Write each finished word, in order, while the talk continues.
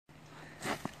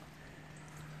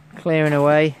clearing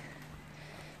away.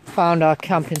 Found our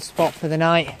camping spot for the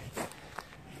night.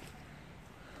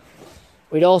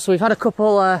 We've had a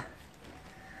couple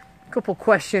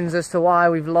questions as to why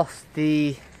we've lost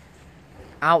the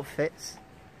outfits,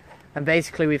 and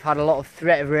basically we've had a lot of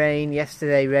threat of rain.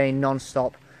 Yesterday rain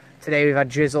non-stop. Today we've had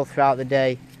drizzle throughout the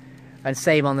day, and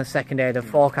same on the second day. The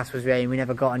forecast was rain. We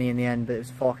never got any in the end, but it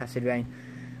was forecasted rain.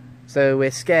 So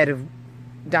we're scared of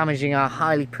damaging our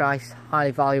highly priced,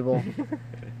 highly valuable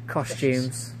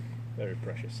costumes. Very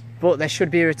precious. But there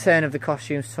should be a return of the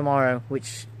costumes tomorrow,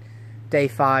 which day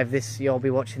 5. You'll be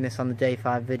watching this on the day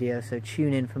 5 video, so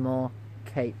tune in for more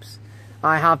capes.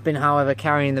 I have been, however,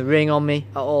 carrying the ring on me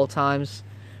at all times.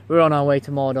 We're on our way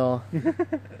to Mordor.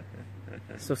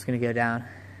 Stuff's gonna go down.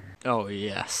 Oh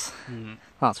yes,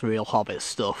 that's real Hobbit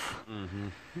stuff.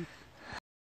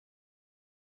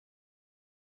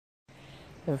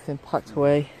 Everything packed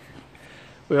away.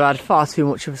 We've had far too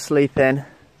much of a sleep in.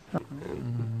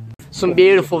 Some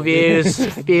beautiful views,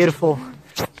 beautiful,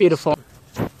 beautiful.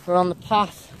 We're on the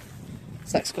path.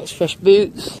 Zach's got his fresh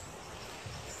boots.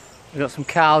 We've got some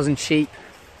cows and sheep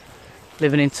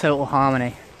living in total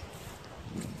harmony.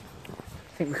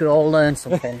 I think we could all learn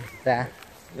something there,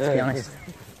 to be honest.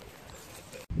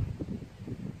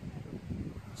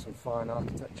 Some fine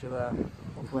architecture there.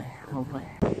 Lovely, lovely.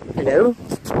 Hello?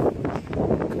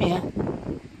 Come here.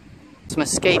 Some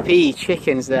escapee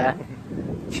chickens there.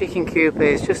 Chicken coop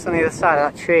is just on the other side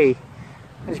of that tree.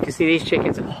 As you can see, these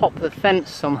chickens have hopped the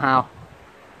fence somehow.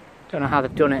 Don't know how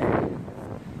they've done it.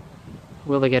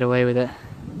 Will they get away with it?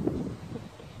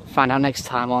 Find out next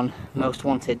time on Most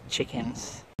Wanted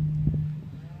Chickens.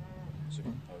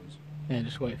 Yeah,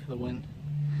 just wait for the wind.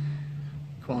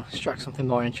 Come on, strike something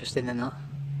more interesting than that.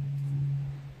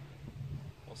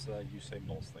 What's the Usain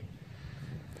Bolt thing?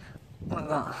 Like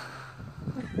that.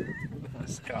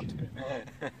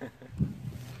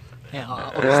 Yeah,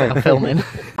 obviously I'm filming.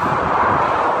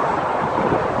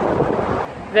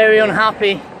 Very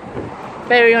unhappy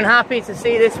to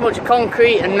see this much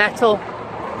concrete and metal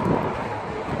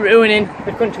ruining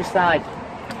the countryside.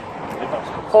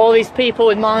 All these people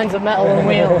with minds of metal and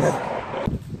wheels.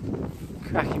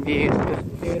 Cracking views,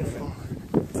 beautiful.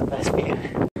 It's the best view.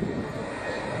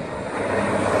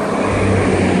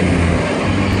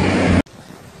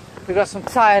 We've got some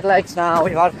tired legs now.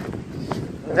 We've had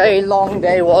a very long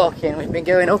day walking. We've been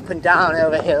going up and down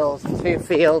over hills and through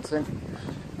fields and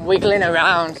wiggling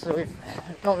around, so we've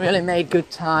not really made good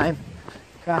time.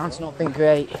 Ground's not been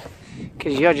great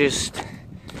because you're just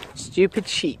stupid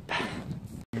sheep.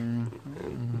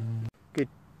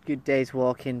 Good day's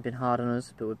walking, been hard on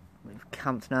us, but we've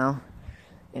camped now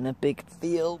in a big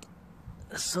field.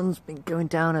 The sun's been going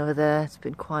down over there. It's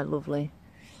been quite lovely.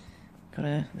 Got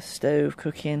a stove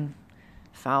cooking,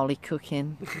 fowly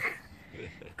cooking.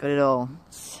 Got it all.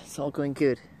 It's all going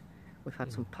good. We've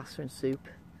had some pasta and soup.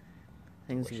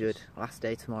 Things are good. Last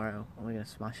day tomorrow, and we're going to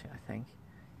smash it, I think.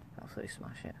 Absolutely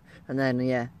smash it. And then,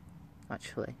 yeah,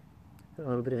 actually, a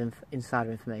little bit of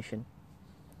insider information.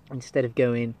 Instead of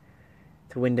going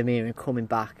to Windermere and coming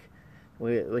back,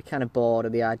 we're kind of bored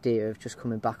of the idea of just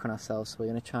coming back on ourselves, so we're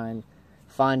going to try and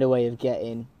find a way of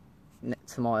getting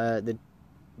tomorrow, the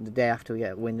day after we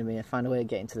get Windermere, find a way of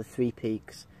getting to the 3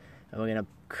 peaks, and we're going to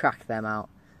crack them out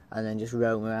and then just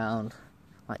roam around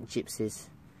like gypsies,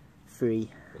 free.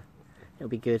 It'll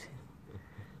be good.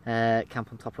 Camp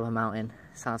on top of a mountain.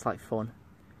 Sounds like fun.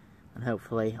 And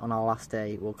hopefully on our last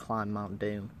day we'll climb Mount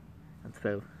Doom and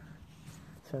throw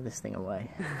this thing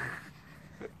away.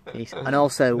 Peace. And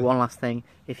also one last thing,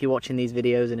 if you're watching these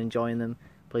videos and enjoying them,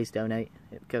 please donate.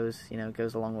 It goes, it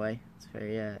goes a long way.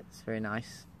 It's very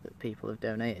nice that people have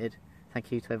donated.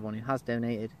 Thank you to everyone who has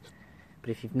donated.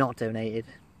 But if you've not donated,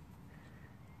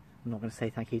 I'm not going to say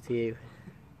thank you to you.